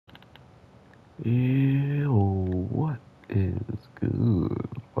What is good,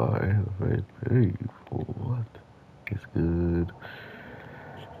 my very people? What is good?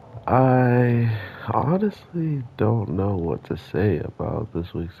 I honestly don't know what to say about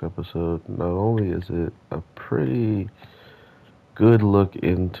this week's episode. Not only is it a pretty good look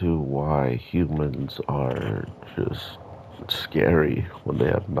into why humans are just scary when they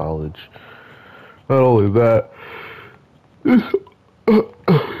have knowledge, not only that,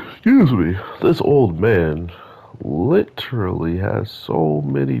 excuse me, this old man literally has so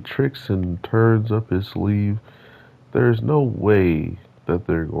many tricks and turns up his sleeve. There's no way that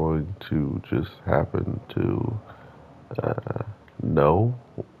they're going to just happen to know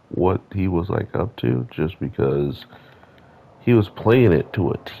what he was like up to just because he was playing it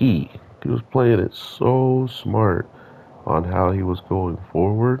to a T. He was playing it so smart on how he was going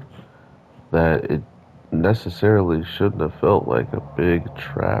forward that it necessarily shouldn't have felt like a big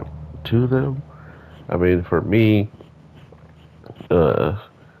trap to them. I mean, for me, uh,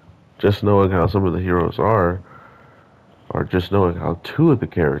 just knowing how some of the heroes are, or just knowing how two of the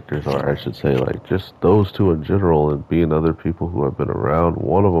characters are, I should say, like just those two in general, and being other people who have been around,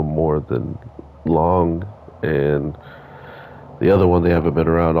 one of them more than long, and the other one they haven't been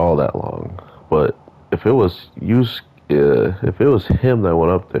around all that long. But if it was if it was him that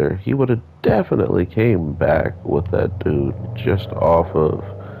went up there, he would have definitely came back with that dude just off of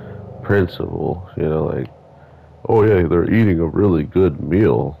principle. You know, like, oh yeah, they're eating a really good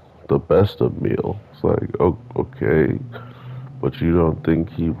meal, the best of meal. It's like, oh, okay, but you don't think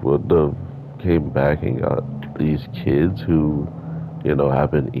he would have came back and got these kids who,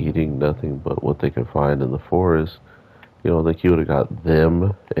 have been eating nothing but what they could find in the forest. You know, like he would have got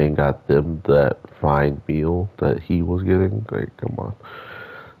them and got them that fine meal that he was getting. Like, come on.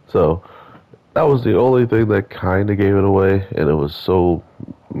 So that was the only thing that kind of gave it away, and it was so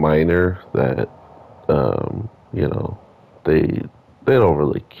minor that you know, they they don't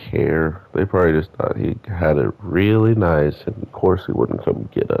really care. They probably just thought he had it really nice, and of course he wouldn't come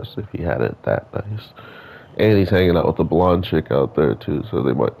get us if he had it that nice. And he's hanging out with the blonde chick out there too, so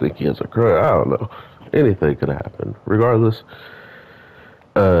they might think he has a crush. I don't know. Anything could happen. Regardless,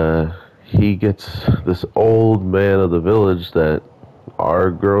 he gets this old man of the village that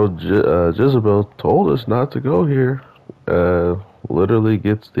our girl Jezebel told us not to go here. Literally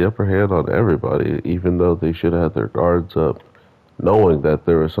gets the upper hand on everybody, even though they should have their guards up, knowing that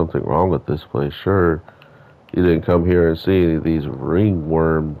there was something wrong with this place. Sure, you didn't come here and see any of these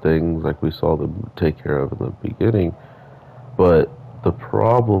ringworm things like we saw them take care of in the beginning, but the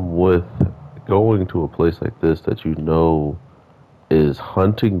problem with going to a place like this that you know is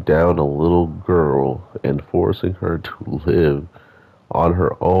hunting down a little girl and forcing her to live on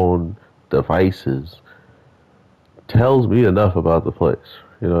her own devices tells me enough about the place.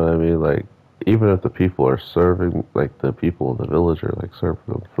 You know what I mean? Like, even if the people are serving, like the people in the village are like serving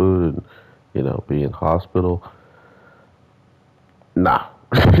them food and, being hospital, nah.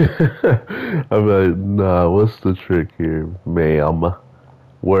 I'm like, nah, what's the trick here, ma'am?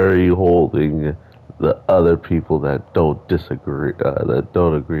 Where are you holding the other people that don't disagree, that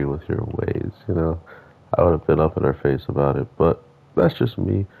don't agree with your ways? I would have been up in her face about it, but that's just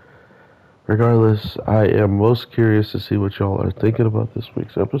me. Regardless, I am most curious to see what y'all are thinking about this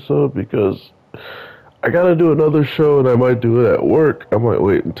week's episode because I gotta do another show and I might do it at work. I might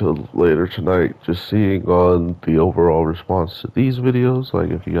wait until later tonight, just seeing on the overall response to these videos, like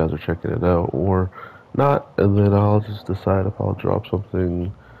if you guys are checking it out or not, and then I'll just decide if I'll drop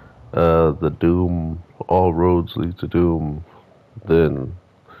something, the Doom, all roads lead to Doom, then.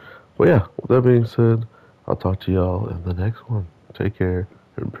 But yeah, with that being said, I'll talk to y'all in the next one. Take care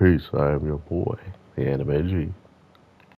and peace. I am your boy, the Anime G.